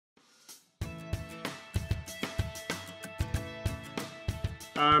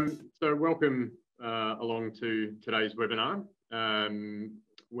So welcome along to today's webinar.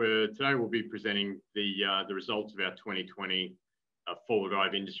 Today we'll be presenting the results of our 2020 four-wheel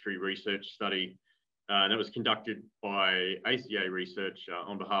drive industry research study that was conducted by ACA Research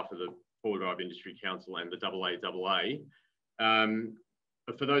on behalf of the Four-wheel Drive Industry Council and the AAAA.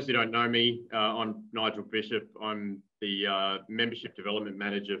 But for those who don't know me, I'm Nigel Bishop. I'm the Membership Development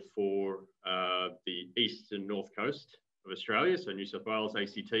Manager for the East and North Coast of Australia, so New South Wales,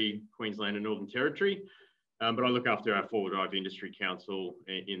 ACT, Queensland and Northern Territory. But I look after our Four-wheel Drive Industry Council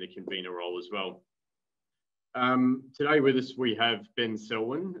in the convener role as well. Today with us we have Ben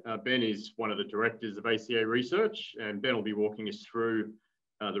Selwyn. Ben is one of the directors of ACA Research, and Ben will be walking us through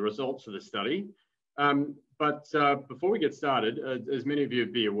the results of the study. But before we get started, as many of you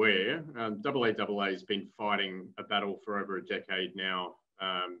would be aware, AAA has been fighting a battle for over a decade now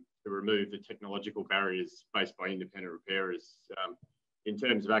to remove the technological barriers faced by independent repairers in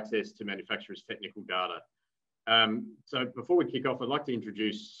terms of access to manufacturers' technical data. So before we kick off, I'd like to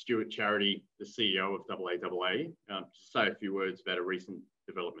introduce Stuart Charity, the CEO of AAAA, to say a few words about a recent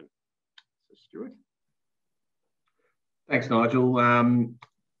development. So Stuart. Thanks, Nigel.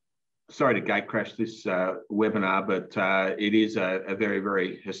 Sorry to gate crash this webinar, but it is a very,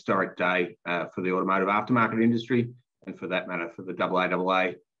 very historic day for the automotive aftermarket industry, and for that matter, for the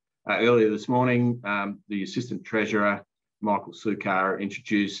AAAA. Earlier this morning, the Assistant Treasurer, Michael Sukar,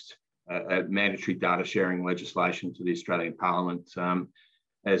 introduced a mandatory data sharing legislation to the Australian Parliament.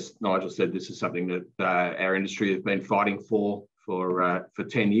 As Nigel said, this is something that our industry has been fighting for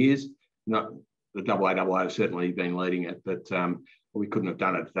 10 years. The AAAA has certainly been leading it, but we couldn't have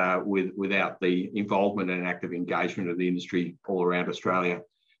done it without the involvement and active engagement of the industry all around Australia.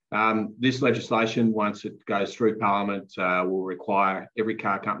 This legislation, once it goes through Parliament, will require every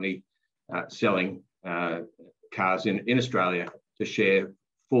car company selling cars in Australia to share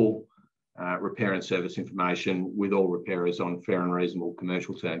full repair and service information with all repairers on fair and reasonable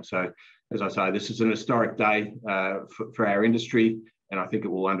commercial terms. So, as I say, this is an historic day for our industry, and I think it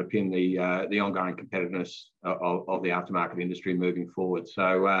will underpin the ongoing competitiveness of the aftermarket industry moving forward.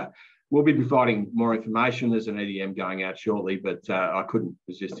 So we'll be providing more information. There's an EDM going out shortly, but I couldn't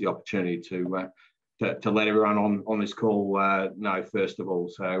resist the opportunity to let everyone on this call know first of all.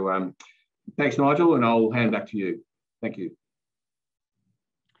 So thanks, Nigel, and I'll hand back to you. Thank you.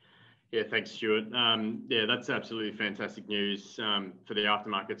 Yeah, thanks, Stuart. Yeah, that's absolutely fantastic news for the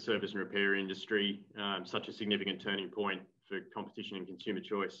aftermarket service and repair industry. Such a significant turning point for competition and consumer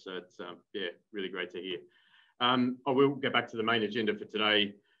choice. So it's yeah, really great to hear. I will get back to the main agenda for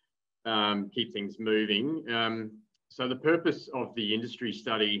today. Keep things moving. So the purpose of the industry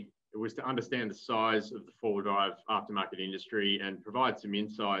study was to understand the size of the four-wheel drive aftermarket industry and provide some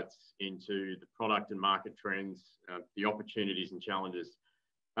insights into the product and market trends, the opportunities and challenges.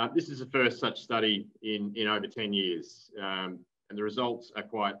 This is the first such study in over 10 years, and the results are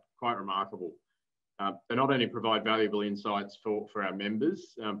quite remarkable. They not only provide valuable insights for our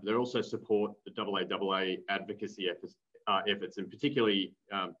members, but they also support the AAAA advocacy efforts, and particularly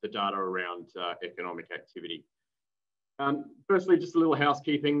the data around economic activity. Firstly, just a little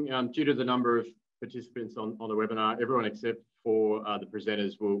housekeeping. Due to the number of participants on the webinar, everyone except for the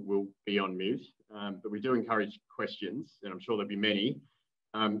presenters will be on mute, but we do encourage questions, and I'm sure there'll be many.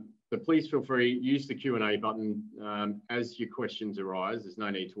 So please feel free, use the Q&A button as your questions arise. There's no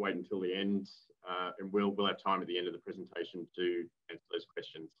need to wait until the end, and we'll have time at the end of the presentation to answer those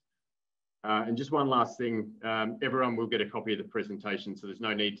questions. And just one last thing, everyone will get a copy of the presentation, so there's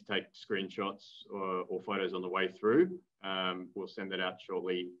no need to take screenshots or photos on the way through. We'll send that out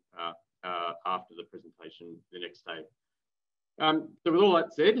shortly after the presentation the next day. So with all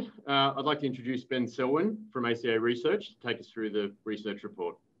that said, I'd like to introduce Ben Selwyn from ACA Research to take us through the research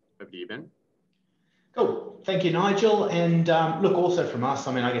report. Over to you, Ben. Cool. Thank you, Nigel. And look, also from us,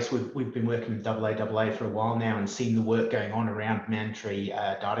 I mean, I guess we've been working with AAA for a while now and seen the work going on around mandatory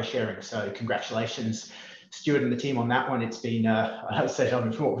data sharing. So congratulations, Stuart and the team on that one. It's been, I would say, from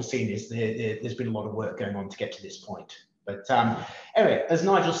what we've seen, is there's been a lot of work going on to get to this point. But anyway, as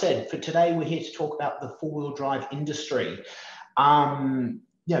Nigel said, for today, we're here to talk about the four-wheel drive industry.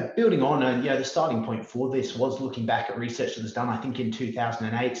 Yeah, building on, the starting point for this was looking back at research that was done, I think, in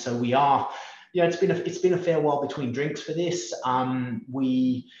 2008. So we are, it's been a fair while between drinks for this.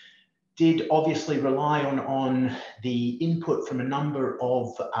 We did obviously rely on the input from a number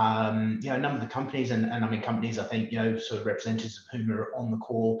of the companies, and I mean companies, I think, sort of representatives of whom are on the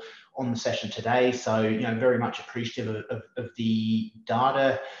call on the session today. So very much appreciative of the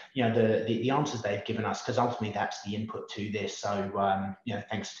data, the answers they've given us, because ultimately that's the input to this. So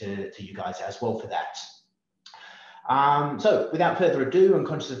thanks to you guys as well for that. So without further ado, and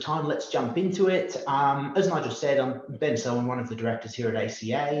conscious of time, let's jump into it. As Nigel said, I'm Ben Selwyn, one of the directors here at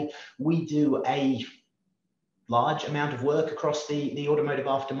ACA. We do a large amount of work across the automotive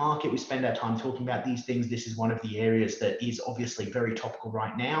aftermarket. We spend our time talking about these things. This is one of the areas that is obviously very topical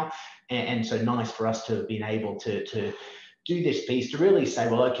right now. And so nice for us to have been able to do this piece to really say,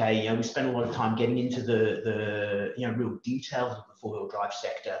 well, okay, we spend a lot of time getting into the real details of the four-wheel drive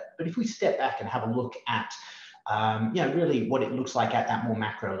sector. But if we step back and have a look at really what it looks like at that more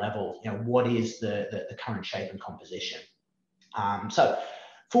macro level, what is the current shape and composition. So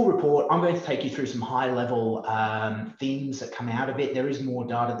full report, I'm going to take you through some high level themes that come out of it. There is more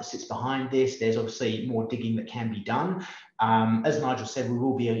data that sits behind this. There's obviously more digging that can be done. As Nigel said, we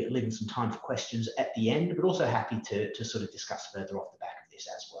will be leaving some time for questions at the end, but also happy to sort of discuss further off the back of this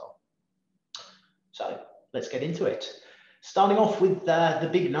as well. So let's get into it. Starting off with the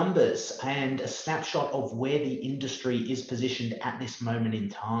big numbers and a snapshot of where the industry is positioned at this moment in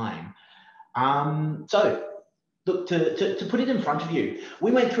time. So look, to put it in front of you, we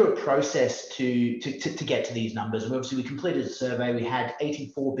went through a process to get to these numbers. And obviously we completed a survey. We had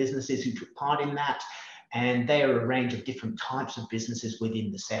 84 businesses who took part in that. And they are a range of different types of businesses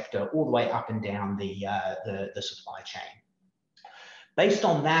within the sector, all the way up and down the supply chain. Based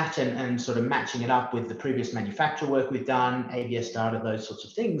on that and sort of matching it up with the previous manufacturer work we've done, ABS data, those sorts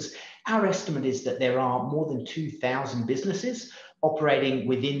of things, our estimate is that there are more than 2,000 businesses operating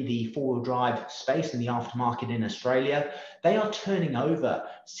within the four-wheel drive space in the aftermarket in Australia. They are turning over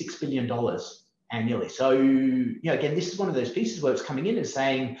 $6 billion annually. So, again, this is one of those pieces where it's coming in and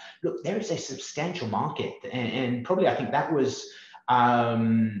saying, look, there is a substantial market. And probably I think that was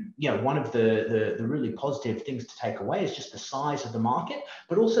one of the really positive things to take away is just the size of the market,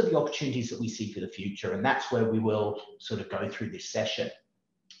 but also the opportunities that we see for the future. And that's where we will sort of go through this session.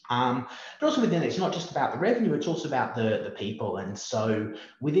 But also within it, it's not just about the revenue, it's also about the people. And so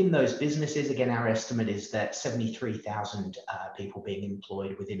within those businesses, again, our estimate is that 73,000 people being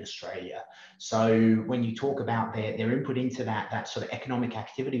employed within Australia. So when you talk about their input into that sort of economic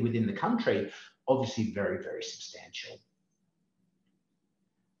activity within the country, obviously very, very substantial.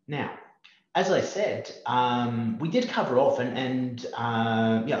 Now, as I said, we did cover off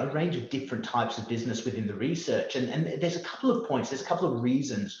a range of different types of business within the research. And there's a couple of points, there's a couple of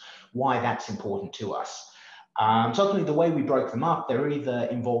reasons why that's important to us. So ultimately, the way we broke them up, they're either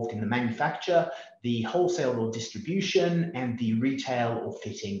involved in the manufacture, the wholesale or distribution, and the retail or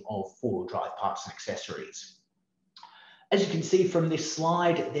fitting of four-wheel drive parts and accessories. As you can see from this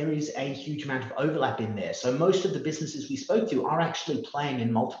slide, there is a huge amount of overlap in there. So most of the businesses we spoke to are actually playing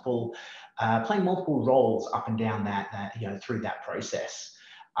in multiple roles up and down through that process.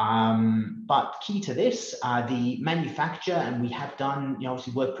 But key to this, the manufacture, and we have done,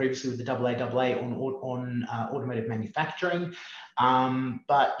 obviously worked previously with the AAA on automotive manufacturing.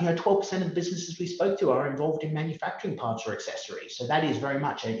 But 12% of the businesses we spoke to are involved in manufacturing parts or accessories. So that is very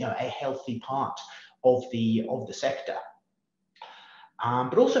much a healthy part of the sector.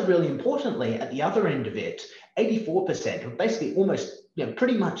 But also really importantly, at the other end of it, 84%, or basically almost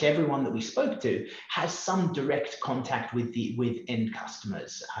pretty much everyone that we spoke to has some direct contact with end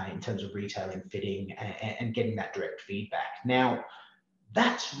customers in terms of retailing, fitting, and getting that direct feedback. Now,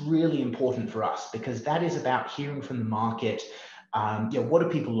 that's really important for us because that is about hearing from the market. What are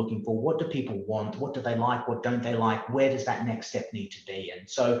people looking for? What do people want? What do they like? What don't they like? Where does that next step need to be? And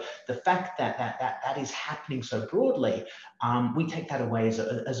so the fact that is happening so broadly, we take that away as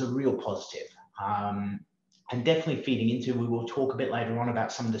a real positive. And definitely feeding into, we will talk a bit later on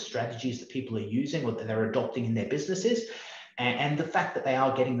about some of the strategies that people are using or that they're adopting in their businesses. And the fact that they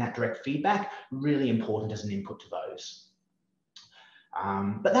are getting that direct feedback, really important as an input to those.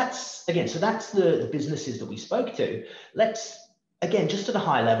 But that's, again, so that's the businesses that we spoke to. Let's, again, just at a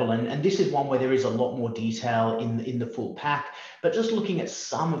high level, and this is one where there is a lot more detail in the full pack, but just looking at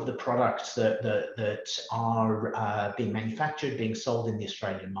some of the products that are being manufactured, being sold in the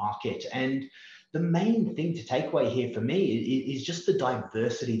Australian market. And the main thing to take away here for me is just the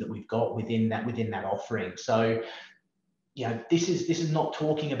diversity that we've got within that offering. So, this is not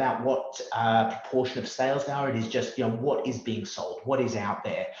talking about what proportion of sales they are. It is just, what is being sold, what is out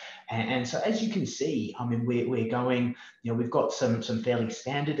there. And so as you can see, I mean, we're going, we've got some fairly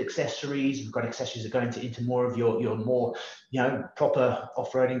standard accessories. We've got accessories that go into more of your more, proper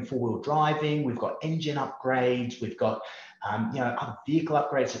off-roading four-wheel driving. We've got engine upgrades. We've got, other vehicle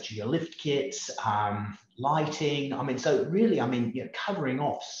upgrades such as your lift kits, lighting. I mean, so really, covering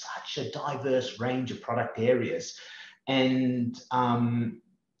off such a diverse range of product areas. And,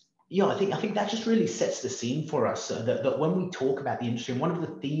 Yeah, I think that just really sets the scene for us, that when we talk about the industry, and one of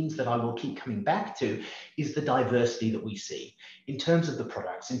the themes that I will keep coming back to is the diversity that we see in terms of the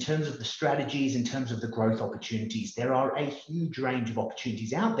products, in terms of the strategies, in terms of the growth opportunities. There are a huge range of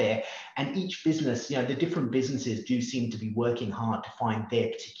opportunities out there, and each business, the different businesses do seem to be working hard to find their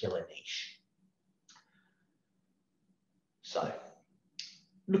particular niche. So,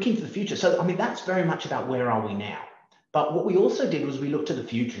 looking to the future. So, I mean, that's very much about where are we now. But what we also did was we looked to the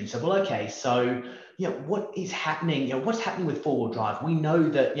future and said, well, okay, so, what is happening? What's happening with four-wheel drive? We know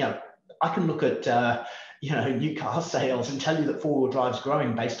that, I can look at, new car sales and tell you that four-wheel drive is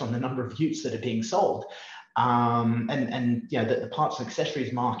growing based on the number of utes that are being sold. And that the parts and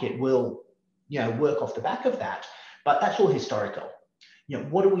accessories market will, work off the back of that. But that's all historical.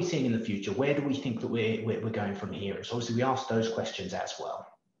 What are we seeing in the future? Where do we think that we're going from here? And so obviously we asked those questions as well.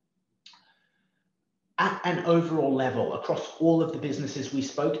 At an overall level, across all of the businesses we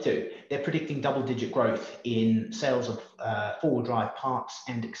spoke to, they're predicting double-digit growth in sales of four-wheel drive parts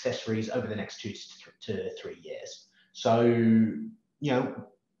and accessories over the next 2 to 3 years. So,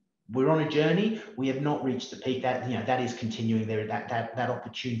 we're on a journey. We have not reached the peak. That is continuing. That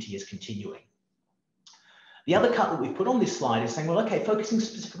opportunity is continuing. The other cut that we've put on this slide is saying, well, okay, focusing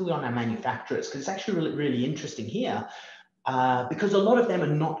specifically on our manufacturers, because it's actually really, really interesting here. Because a lot of them are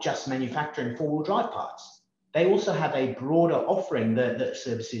not just manufacturing four-wheel drive parts. They also have a broader offering that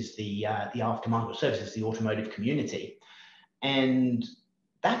services the aftermarket, services the automotive community. And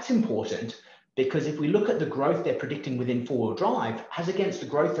that's important because if we look at the growth they're predicting within four-wheel drive, as against the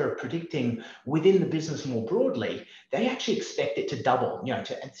growth they're predicting within the business more broadly, they actually expect it to double.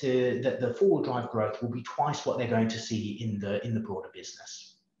 The four-wheel drive growth will be twice what they're going to see in the broader business.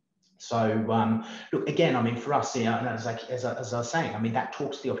 So, look, again, I mean, for us, as I was saying, I mean, that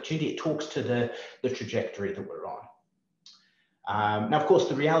talks to the opportunity. It talks to the trajectory that we're on. Now, of course,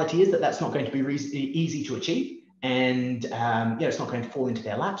 the reality is that that's not going to be easy to achieve. And, it's not going to fall into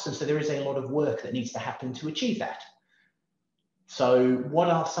their laps. And so there is a lot of work that needs to happen to achieve that. So what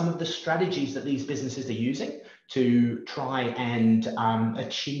are some of the strategies that these businesses are using to try and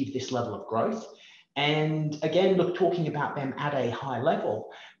achieve this level of growth? And again, look, talking about them at a high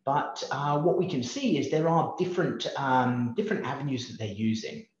level, but what we can see is there are different avenues that they're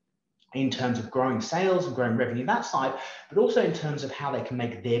using in terms of growing sales and growing revenue that side, but also in terms of how they can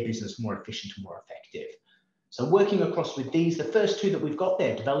make their business more efficient and more effective. So working across with these, the first two that we've got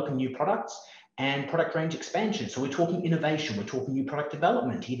there, developing new products and product range expansion. So we're talking innovation, we're talking new product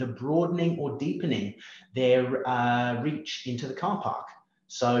development, either broadening or deepening their reach into the car park.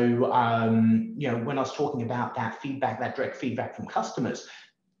 So, when I was talking about that feedback, that direct feedback from customers,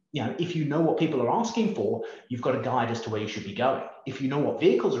 if you know what people are asking for, you've got a guide as to where you should be going. If you know what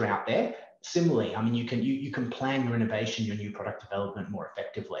vehicles are out there, similarly, I mean, you can plan your innovation, your new product development more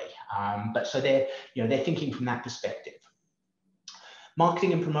effectively. But so they're thinking from that perspective.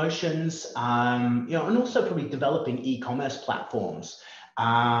 Marketing and promotions, and also probably developing e-commerce platforms.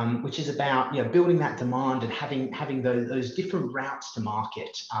 Which is about building that demand and having those different routes to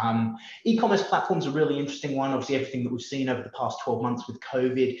market. E-commerce platforms are a really interesting one. Obviously, everything that we've seen over the past 12 months with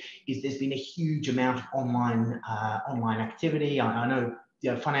COVID is there's been a huge amount of online activity. I know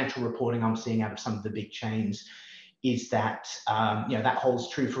financial reporting I'm seeing out of some of the big chains is that that holds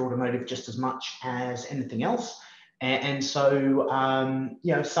true for automotive just as much as anything else. And so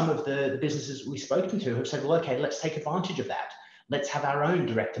some of the businesses we've spoken to have said, well, okay, let's take advantage of that. Let's have our own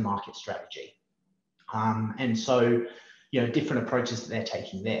direct-to-market strategy. And so, different approaches that they're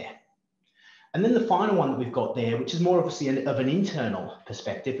taking there. And then the final one that we've got there, which is more obviously of an internal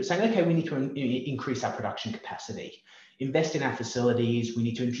perspective, but saying, okay, we need to increase our production capacity, invest in our facilities, we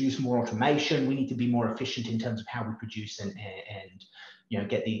need to introduce more automation, we need to be more efficient in terms of how we produce and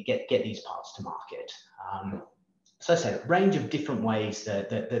get these parts to market. So I said, a range of different ways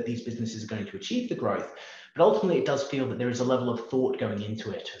that these businesses are going to achieve the growth. But ultimately, it does feel that there is a level of thought going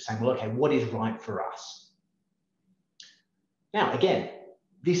into it, saying, well, okay, what is right for us? Now, again,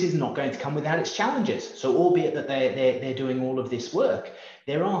 this is not going to come without its challenges. So albeit that they're doing all of this work,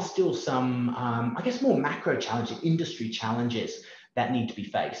 there are still some, I guess, more macro challenges, industry challenges that need to be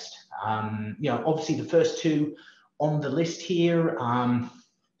faced. Obviously, the first two on the list here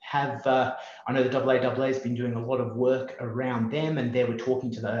I know the AAA has been doing a lot of work around them, and they were talking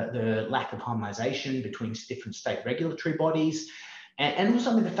to the lack of harmonization between different state regulatory bodies, and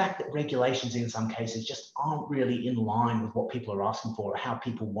also the fact that regulations in some cases just aren't really in line with what people are asking for or how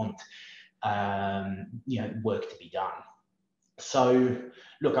people want work to be done. So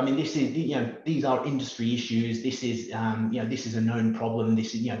look, I mean, this is, these are industry issues. This is, this is a known problem.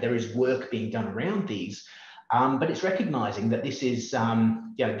 This is, there is work being done around these. But it's recognizing that this is,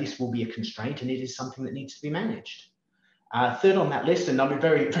 this will be a constraint, and it is something that needs to be managed. Third on that list, and I mean,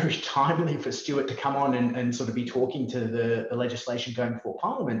 very, very timely for Stuart to come on and sort of be talking to the legislation going before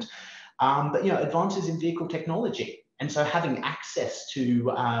Parliament, but advances in vehicle technology. And so having access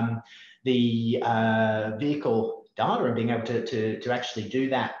to the vehicle data and being able to actually do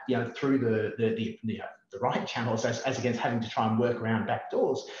that, through the right channels, as against having to try and work around back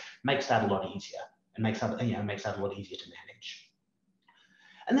doors, makes that a lot easier, and makes that a lot easier to manage.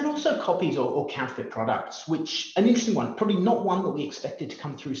 And then also copies or counterfeit products, which an interesting one, probably not one that we expected to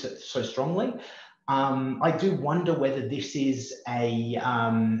come through so strongly. I do wonder whether this is a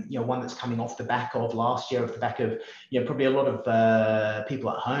one that's coming off the back of last year, off the back of probably a lot of people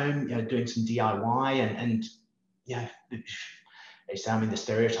at home doing some DIY and they say, I mean, the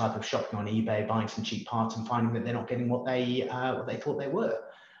stereotype of shopping on eBay, buying some cheap parts and finding that they're not getting what they thought they were.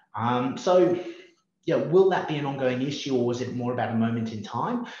 So will that be an ongoing issue, or is it more about a moment in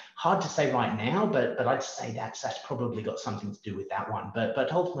time? Hard to say right now, but I'd say that's probably got something to do with that one.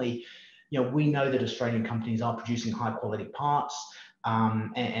 But ultimately, we know that Australian companies are producing high quality parts,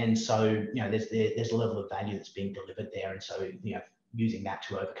 and so there's a level of value that's being delivered there, and so using that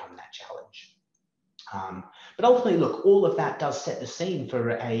to overcome that challenge. But ultimately, look, all of that does set the scene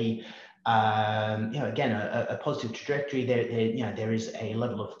for a again, a positive trajectory. There is a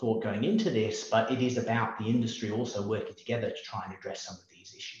level of thought going into this, but it is about the industry also working together to try and address some of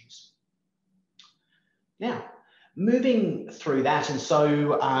these issues. Now, moving through that, and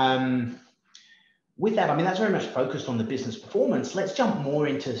so with that, I mean, that's very much focused on the business performance. Let's jump more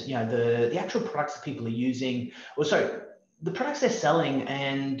into the actual products that people are using, or sorry, the products they're selling,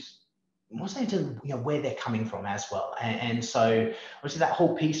 and also into where they're coming from as well. And so obviously that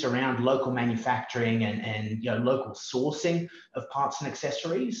whole piece around local manufacturing and local sourcing of parts and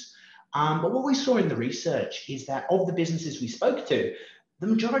accessories. But what we saw in the research is that of the businesses we spoke to, the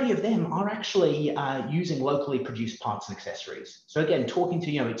majority of them are actually using locally produced parts and accessories. So again, talking to,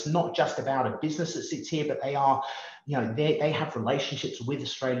 it's not just about a business that sits here, but they are, they have relationships with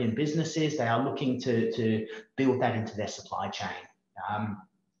Australian businesses. They are looking to build that into their supply chain.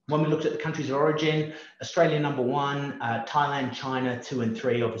 When we looked at the countries of origin, Australia #1, Thailand, China 2 and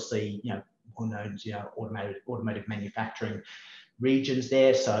 3, obviously, well known, automotive manufacturing regions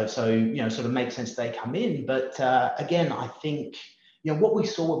there. So sort of makes sense they come in. But again, I think, what we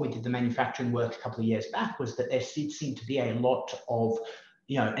saw when we did the manufacturing work a couple of years back was that there did seem to be a lot of,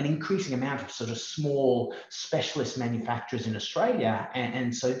 an increasing amount of sort of small specialist manufacturers in Australia.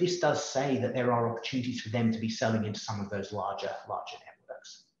 And so this does say that there are opportunities for them to be selling into some of those larger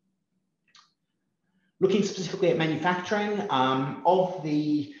networks. Looking specifically at manufacturing, of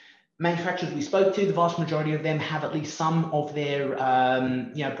the manufacturers we spoke to, the vast majority of them have at least some of their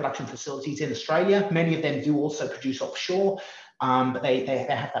production facilities in Australia. Many of them do also produce offshore, but they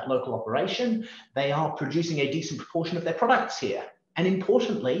have that local operation. They are producing a decent proportion of their products here. And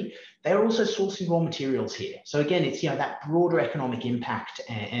importantly, they're also sourcing raw materials here. So again, it's that broader economic impact,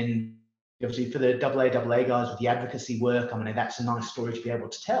 and obviously for the AAA guys with the advocacy work, I mean, that's a nice story to be able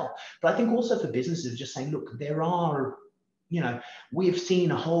to tell. But I think also for businesses just saying, look, there are, we have seen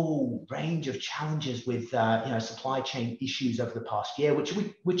a whole range of challenges with, supply chain issues over the past year,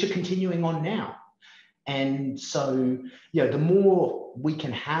 which are continuing on now. And so, the more we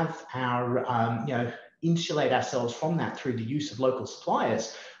can have our, insulate ourselves from that through the use of local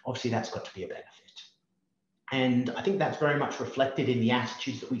suppliers, obviously that's got to be a benefit. And I think that's very much reflected in the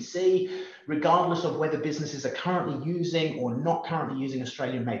attitudes that we see, regardless of whether businesses are currently using or not currently using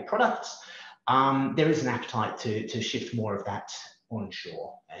Australian-made products. There is an appetite to shift more of that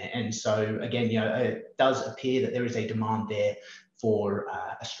onshore. And so again, it does appear that there is a demand there for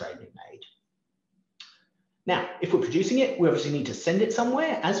Australian-made. Now, if we're producing it, we obviously need to send it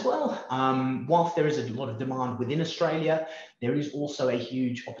somewhere as well. Whilst there is a lot of demand within Australia, there is also a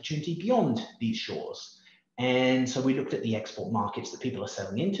huge opportunity beyond these shores. And so we looked at the export markets that people are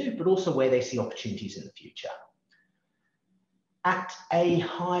selling into, but also where they see opportunities in the future. At a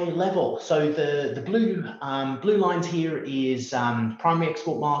high level, so the blue lines here is primary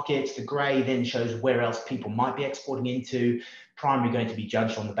export markets. The grey then shows where else people might be exporting into. Primary going to be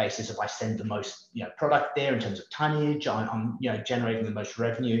judged on the basis of I send the most product there in terms of tonnage, I'm generating the most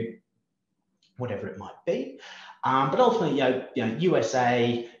revenue, whatever it might be. But ultimately,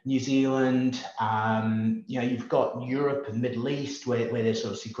 USA, New Zealand, you've got Europe and Middle East where there's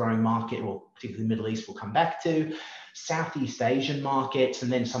obviously growing market, or particularly the Middle East we'll come back to, Southeast Asian markets,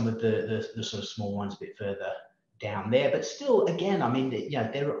 and then some of the sort of small ones a bit further down there. But still, again, I mean,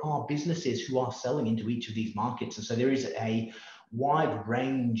 there are businesses who are selling into each of these markets. And so there is a wide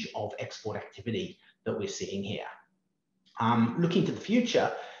range of export activity that we're seeing here. Looking to the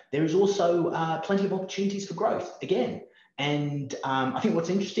future, there is also plenty of opportunities for growth again. And I think what's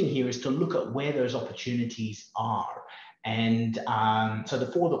interesting here is to look at where those opportunities are. And so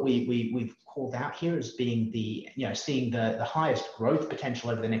the four that we've called out here as being the, seeing the highest growth potential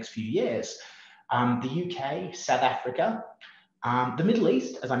over the next few years, the UK, South Africa, the Middle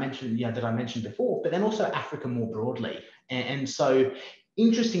East, as I mentioned, that I mentioned before, but then also Africa more broadly. And so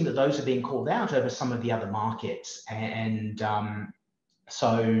interesting that those are being called out over some of the other markets. And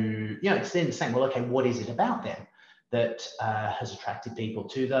so, it's then saying, well, okay, what is it about them that has attracted people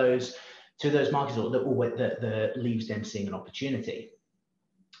to those markets, or that leaves them seeing an opportunity?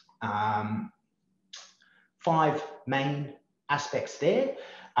 5 main aspects there.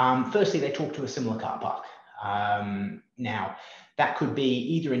 Firstly, they talk to a similar car park. Now, that could be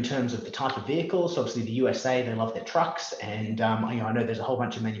either in terms of the type of vehicles. So obviously, the USA, they love their trucks. And I know there's a whole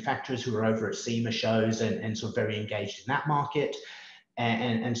bunch of manufacturers who are over at SEMA shows and sort of very engaged in that market.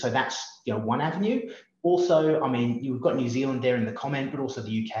 And so that's one avenue. Also, I mean, you've got New Zealand there in the comment, but also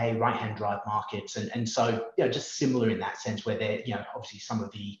the UK, right-hand drive markets. And so, just similar in that sense where they're, obviously some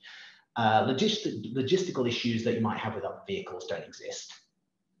of the logistical issues that you might have with other vehicles don't exist.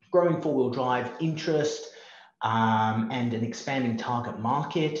 Growing four-wheel drive interest, and an expanding target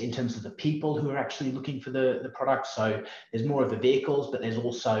market in terms of the people who are actually looking for the product. So there's more of the vehicles, but there's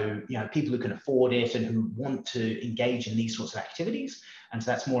also people who can afford it and who want to engage in these sorts of activities. And so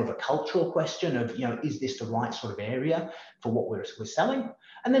that's more of a cultural question of, is this the right sort of area for what we're selling?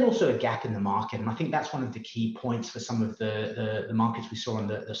 And then also a gap in the market. And I think that's one of the key points for some of the markets we saw on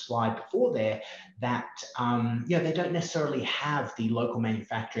the slide before there, that they don't necessarily have the local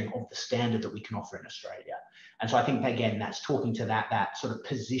manufacturing of the standard that we can offer in Australia. And so I think, again, that's talking to that sort of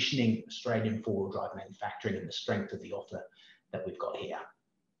positioning Australian four-wheel drive manufacturing and the strength of the offer that we've got here.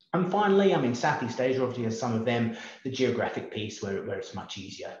 And finally, I mean, Southeast Asia obviously has some of them, the geographic piece where it's much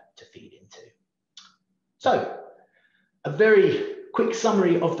easier to feed into. So a very quick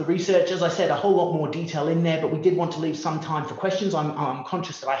summary of the research. As I said, a whole lot more detail in there, but we did want to leave some time for questions. I'm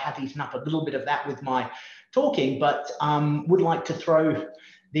conscious that I have eaten up a little bit of that with my talking, but would like to throw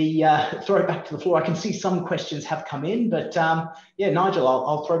it back to the floor. I can see some questions have come in, but yeah, Nigel,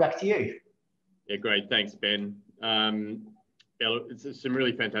 I'll throw back to you. Yeah, great. Thanks, Ben. Yeah, look, it's some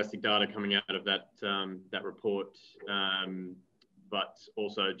really fantastic data coming out of that report, but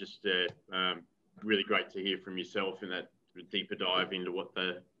also just really great to hear from yourself in that deeper dive into what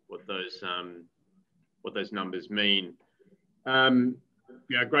those numbers mean.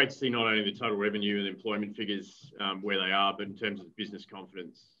 Yeah, great to see not only the total revenue and employment figures where they are, but in terms of business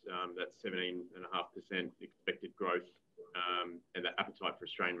confidence, that's 17.5% expected growth, and that appetite for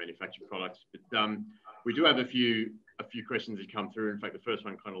Australian manufactured products. But we do have a few questions that come through. In fact, the first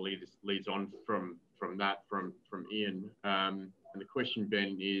one kind of leads on from Ian. And the question,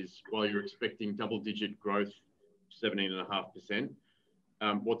 Ben, is, while you're expecting double-digit growth, 17.5%,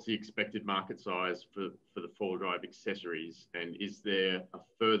 what's the expected market size for the four-wheel drive accessories? And is there a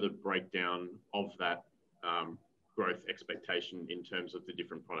further breakdown of that growth expectation in terms of the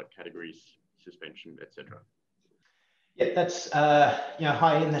different product categories, suspension, etc.? Yeah, that's,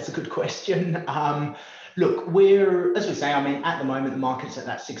 hi Ian, that's a good question. Look, as we say, I mean, at the moment, the market's at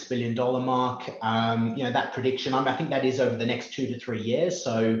that $6 billion mark. That prediction, I think that is over the next 2 to 3 years.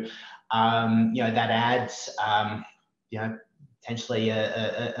 So, that adds, potentially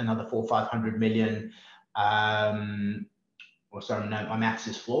another 400 or 500 million. Sorry, no, my maths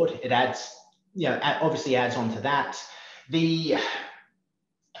is flawed. It adds, obviously adds on to that.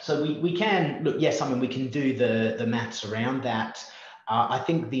 So we can look, yes, I mean, we can do the maths around that. I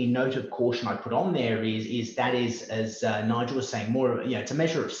think the note of caution I put on there is that is, as Nigel was saying, more of, it's a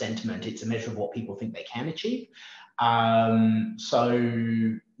measure of sentiment. It's a measure of what people think they can achieve.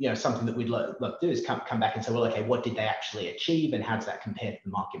 So, something that we'd like to do is come back and say, well, okay, what did they actually achieve and how does that compare to the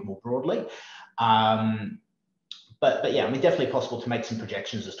market more broadly? But yeah, I mean, definitely possible to make some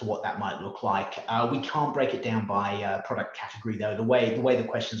projections as to what that might look like. We can't break it down by product category, though. The way the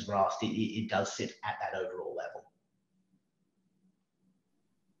questions were asked, it does sit at that overall level.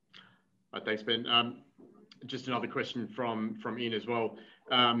 Thanks, Ben. Just another question from Ian as well.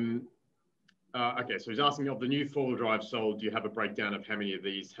 Okay, so he's asking, of the new four-wheel drive sold, do you have a breakdown of how many of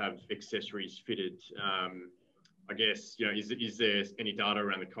these have accessories fitted? I guess, is there any data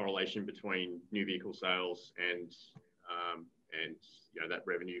around the correlation between new vehicle sales and that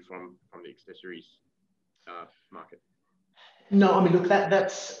revenue from the accessories market? No, I mean, look,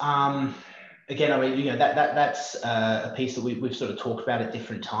 that's again, I mean, that's a piece that we've sort of talked about at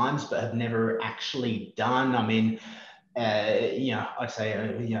different times, but have never actually done. I mean, I'd say,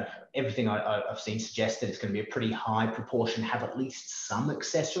 everything I've seen suggests that it's going to be a pretty high proportion have at least some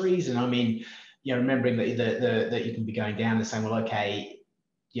accessories. And I mean, remembering that you can be going down and saying, well, okay,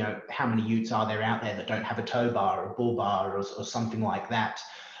 how many utes are there out there that don't have a tow bar or a bull bar or something like that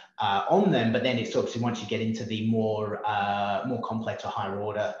on them? But then it's obviously once you get into the more complex or higher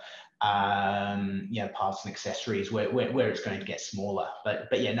order parts and accessories where it's going to get smaller.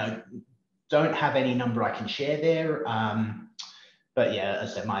 But yeah, no, don't have any number I can share there. But yeah,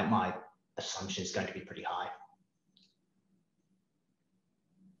 as I said, my assumption is going to be pretty high.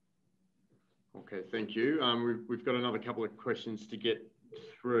 Okay, thank you. We've got another couple of questions to get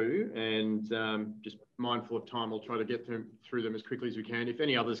through, and just mindful of time, I'll try to get through them as quickly as we can. If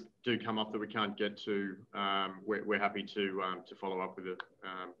any others do come up that we can't get to, we're happy to follow up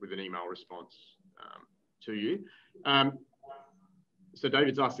with an email response to you. So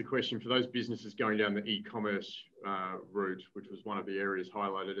David's asked the question, for those businesses going down the e-commerce route, which was one of the areas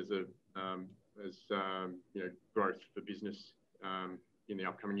highlighted as growth for business in the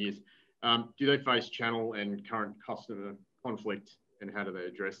upcoming years, do they face channel and current customer conflict, and how do they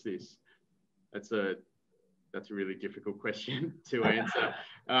address this? That's a really difficult question to answer.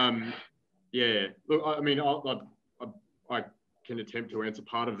 Yeah, look, I mean, I can attempt to answer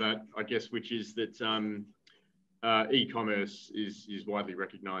part of that, I guess, which is that e-commerce is widely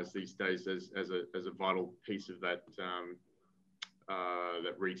recognised these days as a vital piece of that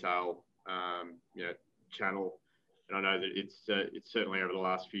that retail channel. And I know that it's certainly over the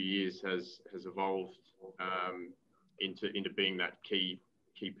last few years has evolved into being that key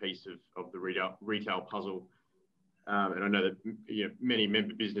piece of the retail puzzle. And I know that many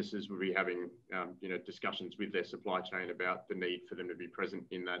member businesses will be having discussions with their supply chain about the need for them to be present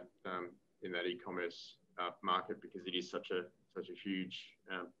in that e-commerce market, because it is such a huge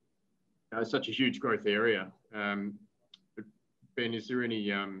growth area. But Ben, is there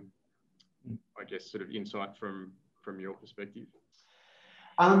any I guess sort of insight from your perspective?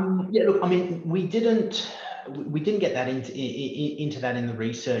 Yeah, look, I mean, we didn't get that into that in the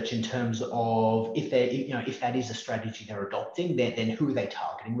research in terms of if that is a strategy they're adopting, then who are they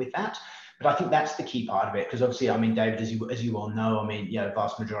targeting with that? But I think that's the key part of it, because obviously, I mean, David, as you all know, I mean,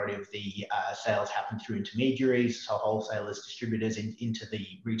 vast majority of the sales happen through intermediaries, so wholesalers, distributors into the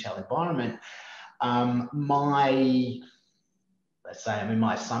retail environment. My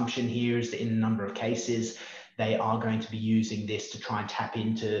assumption here is that in a number of cases, they are going to be using this to try and tap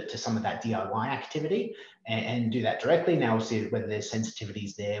into some of that DIY activity and do that directly. Now, we'll see whether there's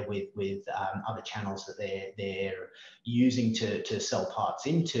sensitivities there with other channels that they're using to sell parts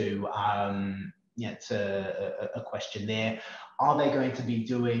into. It's a question there. Are they going to be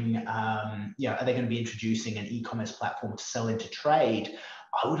doing, are they going to be introducing an e-commerce platform to sell into trade?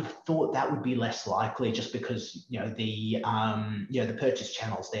 I would have thought that would be less likely, just because the purchase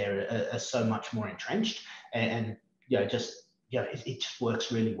channels there are so much more entrenched, and it just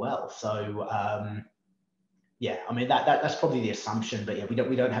works really well. So yeah, I mean that's probably the assumption, but yeah,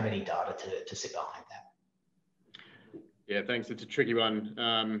 we don't have any data to sit behind that. Yeah, thanks. It's a tricky one,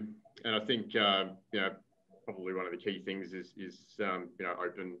 and I think probably one of the key things is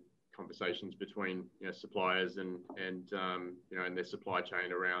open conversations between suppliers and their supply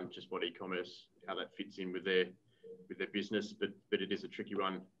chain around just what e-commerce, how that fits in with their business, but it is a tricky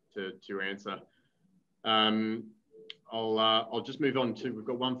one to answer. I'll just move on to, we've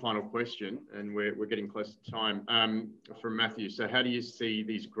got one final question, and we're getting close to time, from Matthew. So how do you see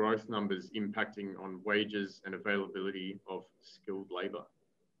these growth numbers impacting on wages and availability of skilled labour?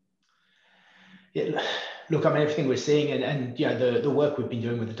 Yeah, look, I mean, everything we're seeing and the work we've been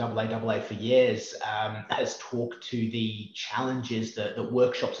doing with the AAA for years has talked to the challenges that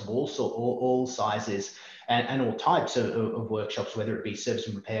workshops of all sizes and all types of workshops, whether it be service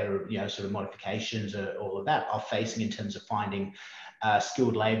and repair or sort of modifications or all of that, are facing in terms of finding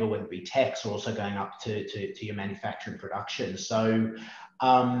skilled labour, whether it be techs or also going up to your manufacturing production. So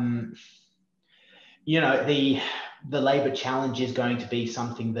the labour challenge is going to be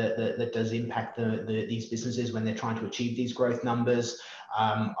something that does impact these businesses when they're trying to achieve these growth numbers.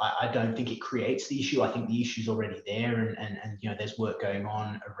 I don't think it creates the issue. I think the issue is already there, and there's work going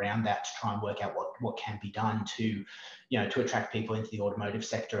on around that to try and work out what can be done to attract people into the automotive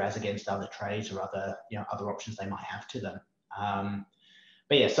sector as against other trades or other options they might have to them.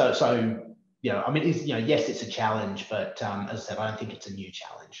 But yeah, so I mean, yes, it's a challenge, but as I said, I don't think it's a new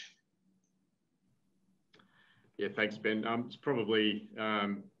challenge. Yeah, thanks, Ben. It's probably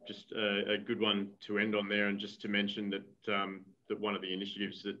just a good one to end on there, and just to mention that that one of the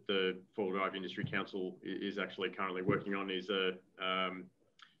initiatives that the Four-Wheel Drive Industry Council is actually currently working on is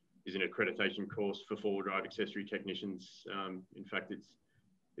is an accreditation course for four-wheel drive accessory technicians. In fact,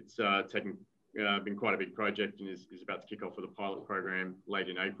 it's been quite a big project and is about to kick off with a pilot program late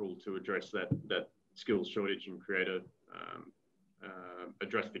in April to address that skills shortage and create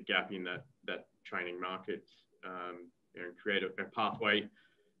address the gap in that training market, and create a pathway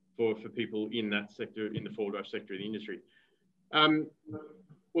for people in that sector, in the four-wheel drive sector of the industry.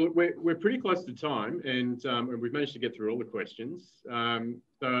 Well, we're pretty close to time, and we've managed to get through all the questions. So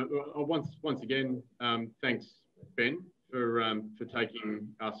once again, thanks, Ben, for taking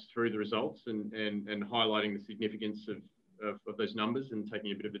us through the results and highlighting the significance of those numbers and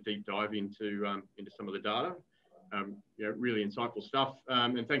taking a bit of a deep dive into some of the data. Really insightful stuff.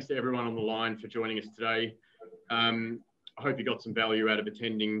 And thanks to everyone on the line for joining us today. I hope you got some value out of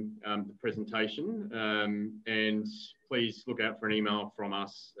attending the presentation, and please look out for an email from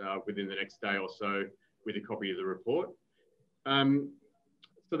us within the next day or so with a copy of the report.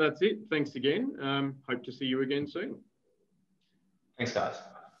 So that's it. Thanks again. Hope to see you again soon. Thanks, guys.